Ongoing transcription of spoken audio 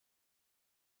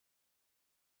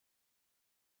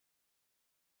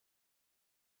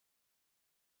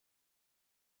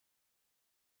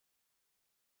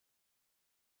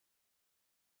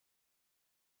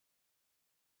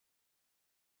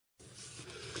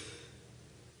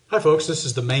Hi folks, this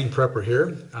is the Maineprepper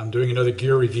here. I'm doing another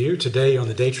gear review today on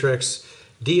the DATREX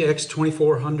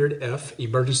DX2400F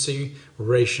emergency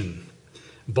ration.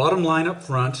 Bottom line up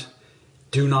front,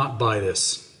 do not buy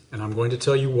this. And I'm going to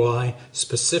tell you why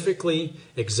specifically,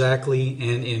 exactly,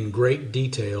 and in great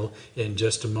detail in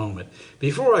just a moment.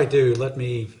 Before I do, let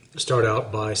me start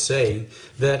out by saying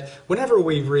that whenever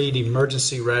we read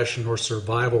emergency ration or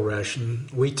survival ration,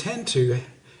 we tend to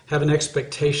have an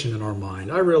expectation in our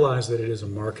mind. I realize that it is a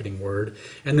marketing word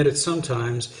and that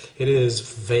sometimes it is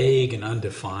vague and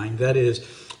undefined. That is,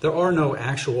 there are no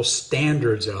actual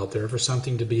standards out there for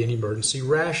something to be an emergency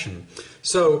ration.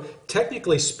 So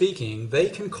technically speaking, they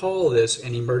can call this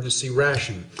an emergency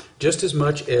ration just as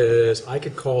much as I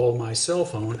could call my cell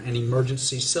phone an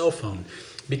emergency cell phone,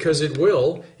 because it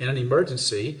will, in an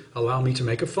emergency, allow me to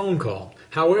make a phone call.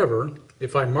 However,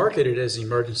 if I market it as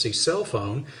emergency cell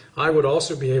phone, I would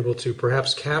also be able to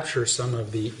perhaps capture some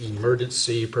of the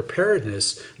emergency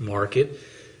preparedness market.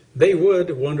 They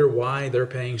would wonder why they're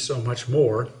paying so much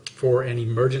more for an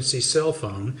emergency cell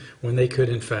phone when they could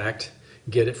in fact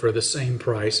get it for the same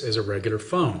price as a regular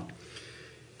phone.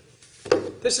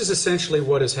 This is essentially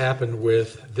what has happened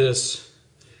with this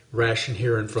ration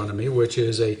here in front of me, which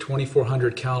is a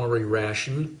 2,400 calorie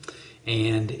ration,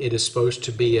 and it is supposed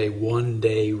to be a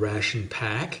one-day ration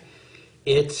pack.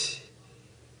 It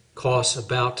costs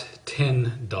about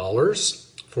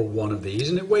 $10 for one of these,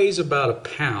 and it weighs about a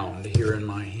pound here in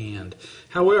my hand.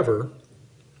 However,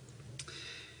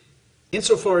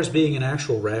 insofar as being an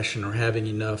actual ration or having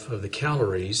enough of the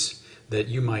calories that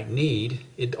you might need,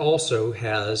 it also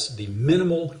has the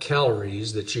minimal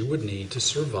calories that you would need to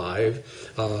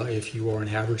survive if you are an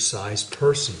average-sized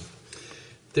person.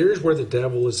 There's where the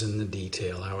devil is in the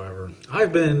detail, however.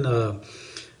 I've been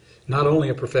not only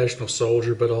a professional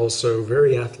soldier, but also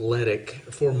very athletic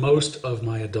for most of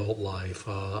my adult life.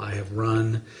 I have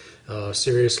run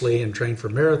seriously and trained for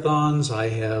marathons. I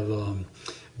have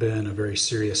been a very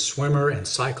serious swimmer and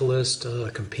cyclist,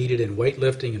 competed in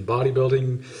weightlifting and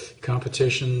bodybuilding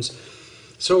competitions.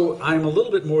 So I'm a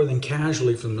little bit more than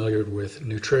casually familiar with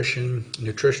nutrition,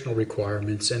 nutritional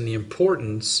requirements, and the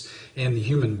importance in the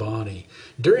human body.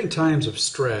 During times of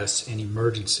stress and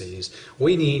emergencies,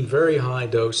 we need very high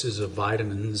doses of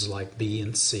vitamins like B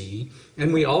and C,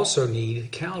 and we also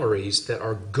need calories that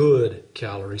are good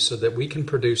calories so that we can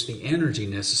produce the energy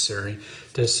necessary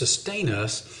to sustain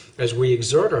us as we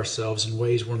exert ourselves in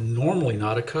ways we're normally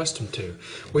not accustomed to.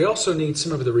 We also need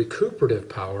some of the recuperative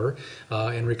power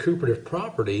and recuperative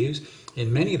properties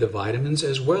in many of the vitamins,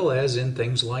 as well as in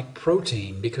things like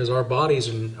protein, because our bodies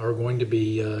are going to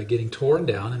be getting torn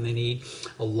down and they need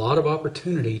a lot of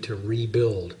opportunity to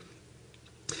rebuild.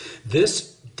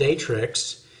 This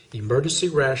DATREX emergency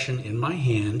ration in my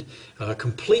hand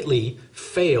completely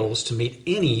fails to meet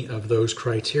any of those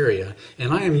criteria,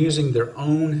 and I am using their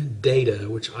own data,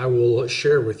 which I will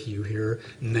share with you here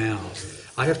now.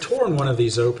 I have torn one of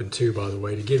these open too, by the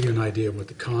way, to give you an idea of what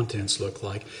the contents look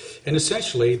like. And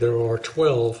essentially there are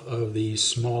 12 of these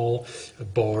small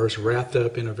bars wrapped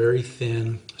up in a very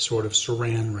thin sort of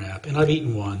saran wrap, and I've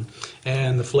eaten one,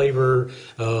 and the flavor,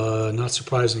 not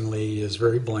surprisingly, is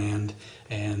very bland,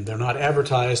 and they're not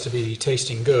advertised to be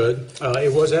tasting good.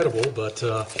 It was edible, but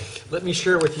let me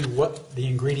share with you what the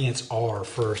ingredients are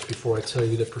first before I tell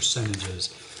you the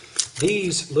percentages.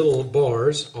 These little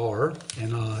bars are,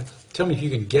 and tell me if you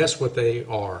can guess what they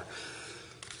are.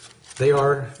 They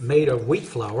are made of wheat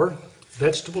flour,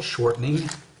 vegetable shortening,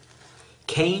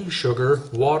 cane sugar,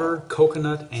 water,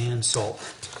 coconut, and salt.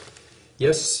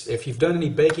 Yes, if you've done any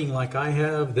baking like I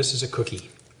have, this is a cookie.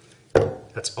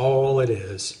 That's all it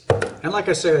is. And like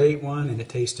I said, I ate one and it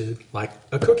tasted like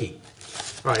a cookie.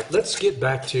 All right, let's get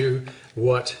back to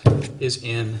what is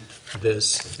in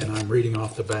this, and I'm reading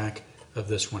off the back of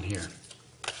this one here.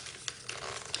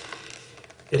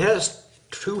 It has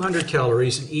 200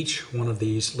 calories in each one of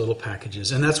these little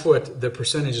packages, and that's what the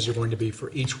percentages are going to be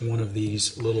for each one of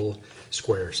these little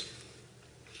squares.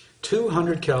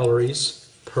 200 calories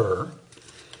per.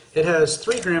 It has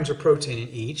 3 grams of protein in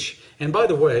each, and by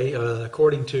the way,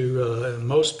 according to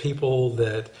most people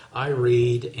that I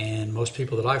read and most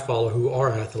people that I follow who are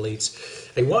athletes,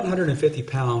 a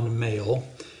 150-pound male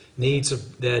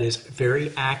that is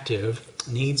very active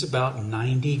needs about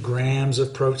 90 grams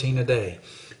of protein a day.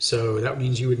 So that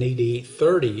means you would need to eat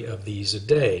 30 of these a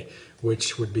day,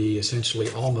 which would be essentially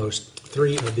almost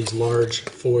 3 of these large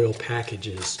foil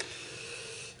packages.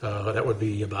 That would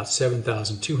be about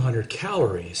 7,200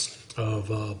 calories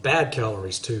of bad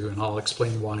calories too, and I'll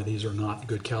explain why these are not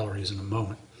good calories in a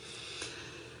moment.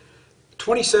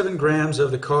 27 grams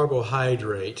of the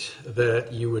carbohydrate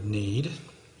that you would need,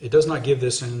 It does not give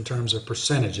this in terms of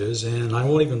percentages, and I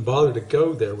won't even bother to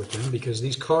go there with them because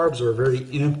these carbs are very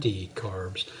empty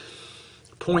carbs.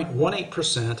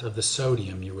 0.18% of the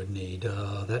sodium you would need.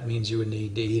 That means you would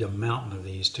need to eat a mountain of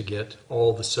these to get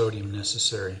all the sodium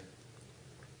necessary.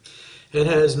 It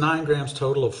has 9 grams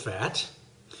total of fat.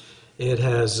 It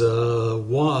has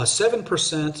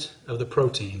 7% of the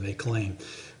protein, they claim.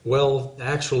 Well,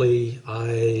 actually,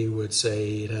 I would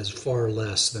say it has far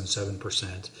less than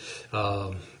 7%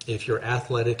 if you're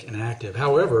athletic and active.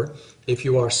 However, if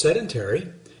you are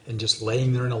sedentary and just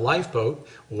laying there in a lifeboat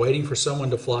waiting for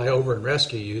someone to fly over and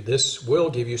rescue you, this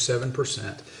will give you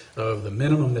 7% of the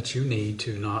minimum that you need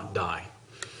to not die.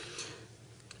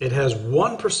 It has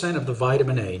 1% of the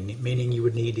vitamin A, meaning you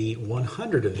would need to eat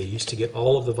 100 of these to get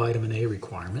all of the vitamin A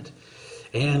requirement.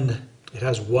 And it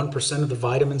has 1% of the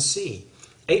vitamin C,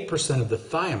 8% of the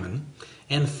thiamine,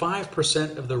 and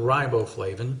 5% of the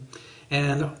riboflavin,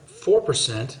 and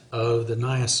 4% of the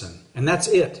niacin. And that's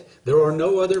it. There are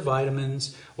no other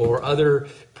vitamins or other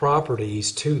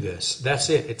properties to this.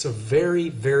 That's it. It's a very,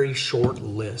 very short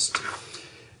list.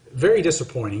 Very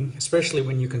disappointing, especially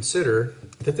when you consider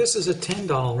that this is a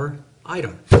 $10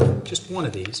 item, just one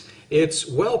of these. It's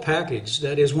well packaged.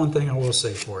 That is one thing I will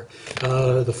say for it.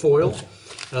 The foil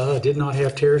did not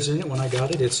have tears in it when I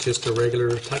got it. It's just a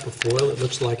regular type of foil. It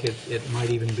looks like it might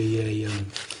even be a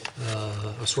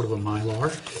sort of a mylar.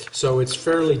 So it's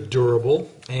fairly durable,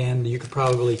 and you could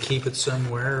probably keep it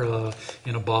somewhere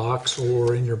in a box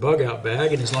or in your bug out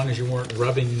bag, and as long as you weren't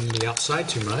rubbing the outside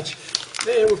too much,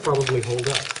 it would probably hold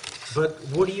up. But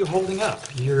what are you holding up?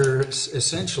 You're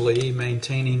essentially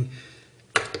maintaining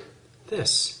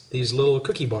these little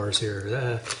cookie bars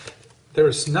here.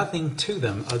 There's nothing to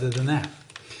them other than that.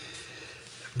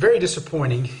 Very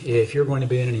disappointing if you're going to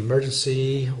be in an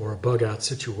emergency or a bug out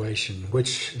situation,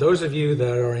 which those of you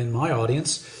that are in my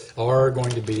audience are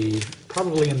going to be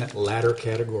probably in that latter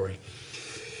category.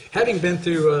 Having been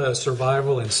through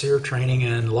survival and SEER training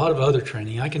and a lot of other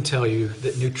training, I can tell you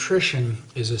that nutrition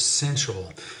is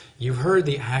essential. You've heard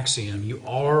the axiom, you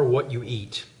are what you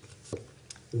eat.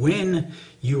 When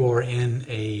you are in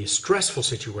a stressful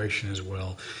situation as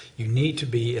well, you need to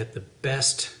be at the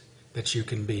best that you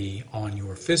can be on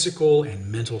your physical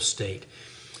and mental state.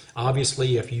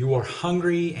 Obviously, if you are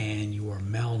hungry and you are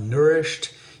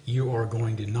malnourished, you are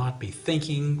going to not be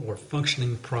thinking or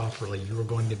functioning properly. You are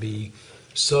going to be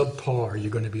subpar.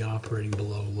 You're going to be operating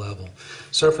below level.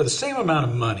 So for the same amount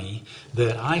of money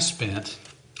that I spent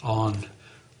on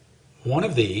one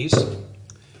of these,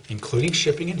 including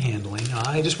shipping and handling,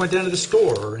 I just went down to the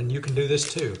store, and you can do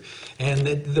this too. And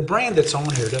the brand that's on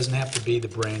here doesn't have to be the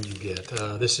brand you get.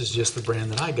 This is just the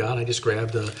brand that I got. I just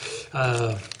grabbed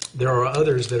there are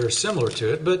others that are similar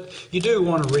to it, but you do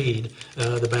want to read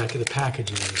the back of the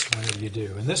packaging of this whenever you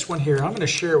do. And this one here, I'm going to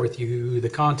share with you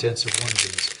the contents of one of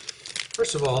these.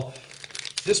 First of all,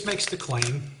 this makes the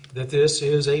claim that this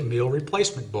is a meal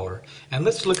replacement bar. And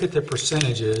let's look at the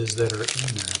percentages that are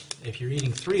in there. If you're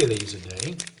eating 3 of these a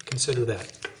day, consider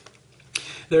that.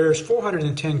 There's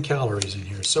 410 calories in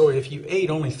here, so if you ate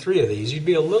only 3 of these, you'd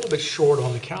be a little bit short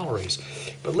on the calories.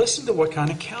 But listen to what kind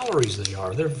of calories they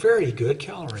are. They're very good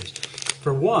calories.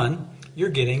 For one, you're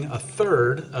getting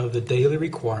 1/3 of the daily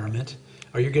requirement,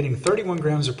 or you're getting 31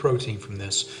 grams of protein from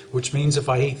this, which means if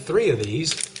I eat 3 of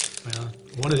these, well,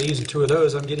 1 of these and 2 of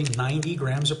those, I'm getting 90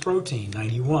 grams of protein,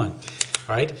 91,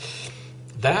 right?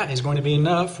 That is going to be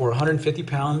enough for a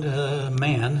 150-pound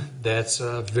man that's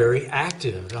very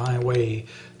active. I weigh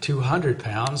 200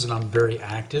 pounds and I'm very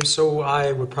active, so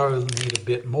I would probably need a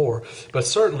bit more. But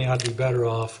certainly I'd be better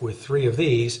off with 3 of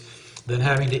these than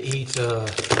having to eat,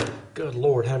 good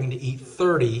Lord, having to eat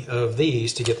 30 of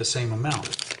these to get the same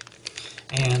amount.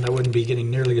 And I wouldn't be getting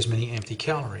nearly as many empty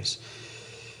calories.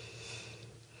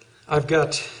 I've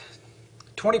got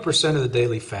 20% of the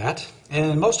daily fat,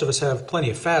 and most of us have plenty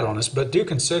of fat on us, but do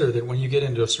consider that when you get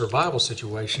into a survival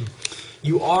situation,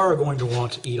 you are going to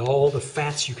want to eat all the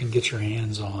fats you can get your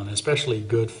hands on, especially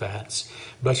good fats.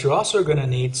 But you're also going to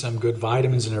need some good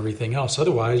vitamins and everything else.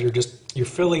 Otherwise, you're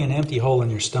filling an empty hole in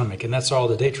your stomach, and that's all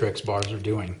the Datrex bars are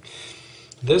doing.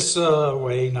 This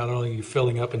way, not only are you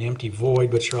filling up an empty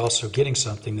void, but you're also getting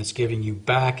something that's giving you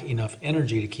back enough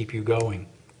energy to keep you going.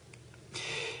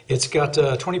 It's got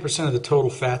 20% of the total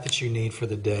fat that you need for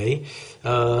the day,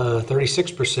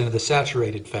 36% of the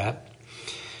saturated fat,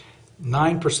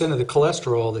 9% of the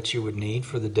cholesterol that you would need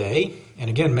for the day. And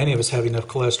again, many of us have enough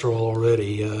cholesterol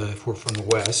already if we're from the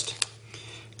West.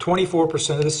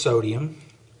 24% of the sodium,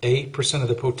 8% of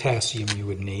the potassium you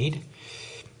would need,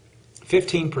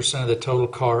 15% of the total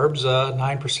carbs,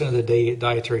 9% of the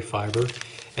dietary fiber,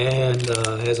 And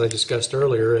as I discussed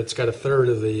earlier, it's got a third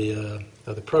of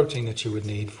the protein that you would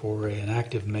need for an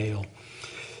active male.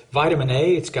 Vitamin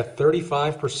A, it's got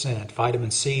 35%.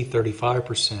 Vitamin C,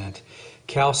 35%.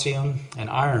 Calcium and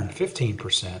iron,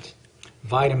 15%.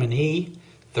 Vitamin E,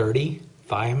 30.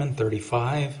 Thiamine,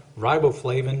 35.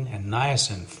 Riboflavin and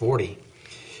niacin, 40.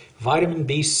 Vitamin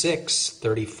B6,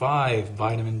 35.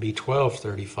 Vitamin B12,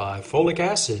 35. Folic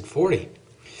acid, 40.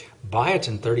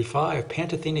 Biotin, 35.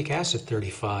 Pantothenic acid,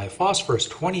 35. Phosphorus,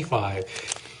 25.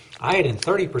 Iodine,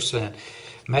 30%.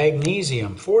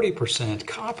 Magnesium, 40%.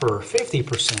 Copper,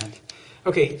 50%.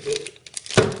 Okay,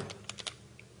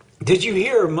 did you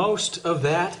hear most of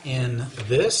that in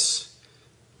this?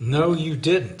 No, you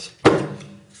didn't.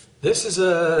 This is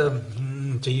a,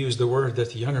 to use the word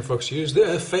that the younger folks use,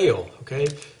 a fail, okay?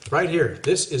 Right here,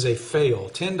 this is a fail,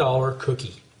 $10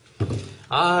 cookie.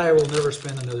 I will never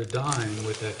spend another dime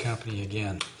with that company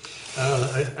again.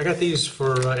 I got these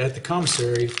for at the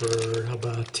commissary for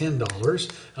about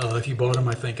 $10. If you bought them,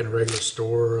 I think in a regular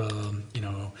store,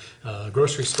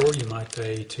 grocery store, you might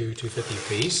pay $2.50 a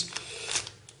piece.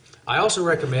 I also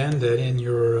recommend that in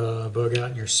your bug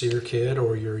out, in your sear kit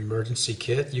or your emergency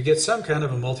kit, you get some kind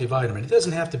of a multivitamin. It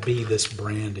doesn't have to be this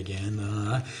brand again.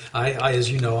 As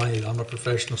you know, I'm a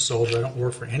professional soldier. I don't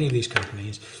work for any of these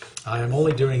companies. I am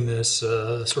only doing this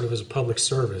sort of as a public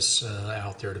service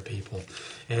out there to people.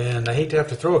 And I hate to have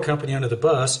to throw a company under the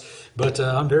bus, but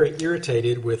I'm very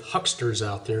irritated with hucksters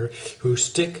out there who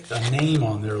stick a name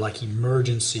on there like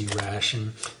emergency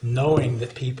ration, knowing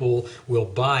that people will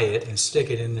buy it and stick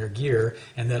it in their gear,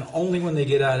 and then only when they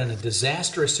get out in a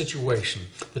disastrous situation,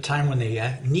 the time when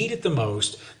they need it the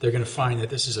most, they're going to find that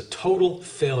this is a total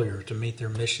failure to meet their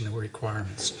mission and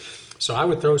requirements. So I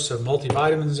would throw some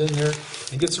multivitamins in there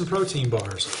and get some protein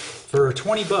bars. For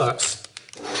 20 bucks,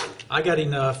 I got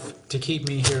enough to keep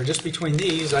me here. Just between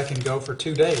these, I can go for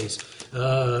 2 days.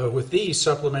 With these,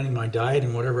 supplementing my diet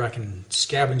and whatever I can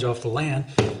scavenge off the land,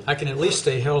 I can at least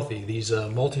stay healthy. These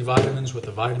multivitamins with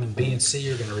the vitamin B and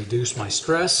C are going to reduce my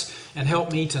stress and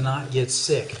help me to not get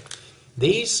sick.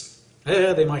 These,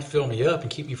 they might fill me up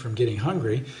and keep me from getting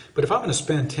hungry, but if I'm going to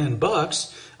spend 10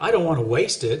 bucks, I don't want to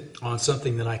waste it on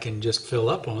something that I can just fill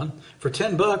up on. For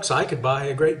 10 bucks, I could buy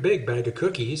a great big bag of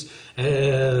cookies,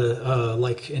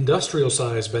 like industrial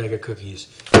size bag of cookies.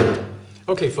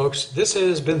 Okay, folks, this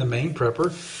has been the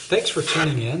Maineprepper. Thanks for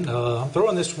tuning in. I'm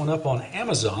throwing this one up on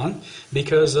Amazon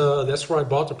because that's where I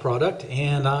bought the product,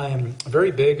 and I'm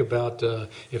very big about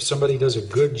if somebody does a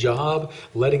good job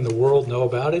letting the world know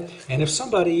about it, and if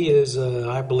somebody is,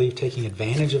 I believe, taking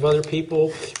advantage of other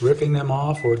people, ripping them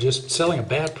off, or just selling a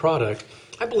bad product,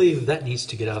 I believe that needs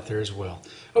to get out there as well.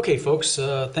 Okay, folks,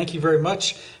 thank you very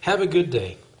much. Have a good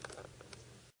day.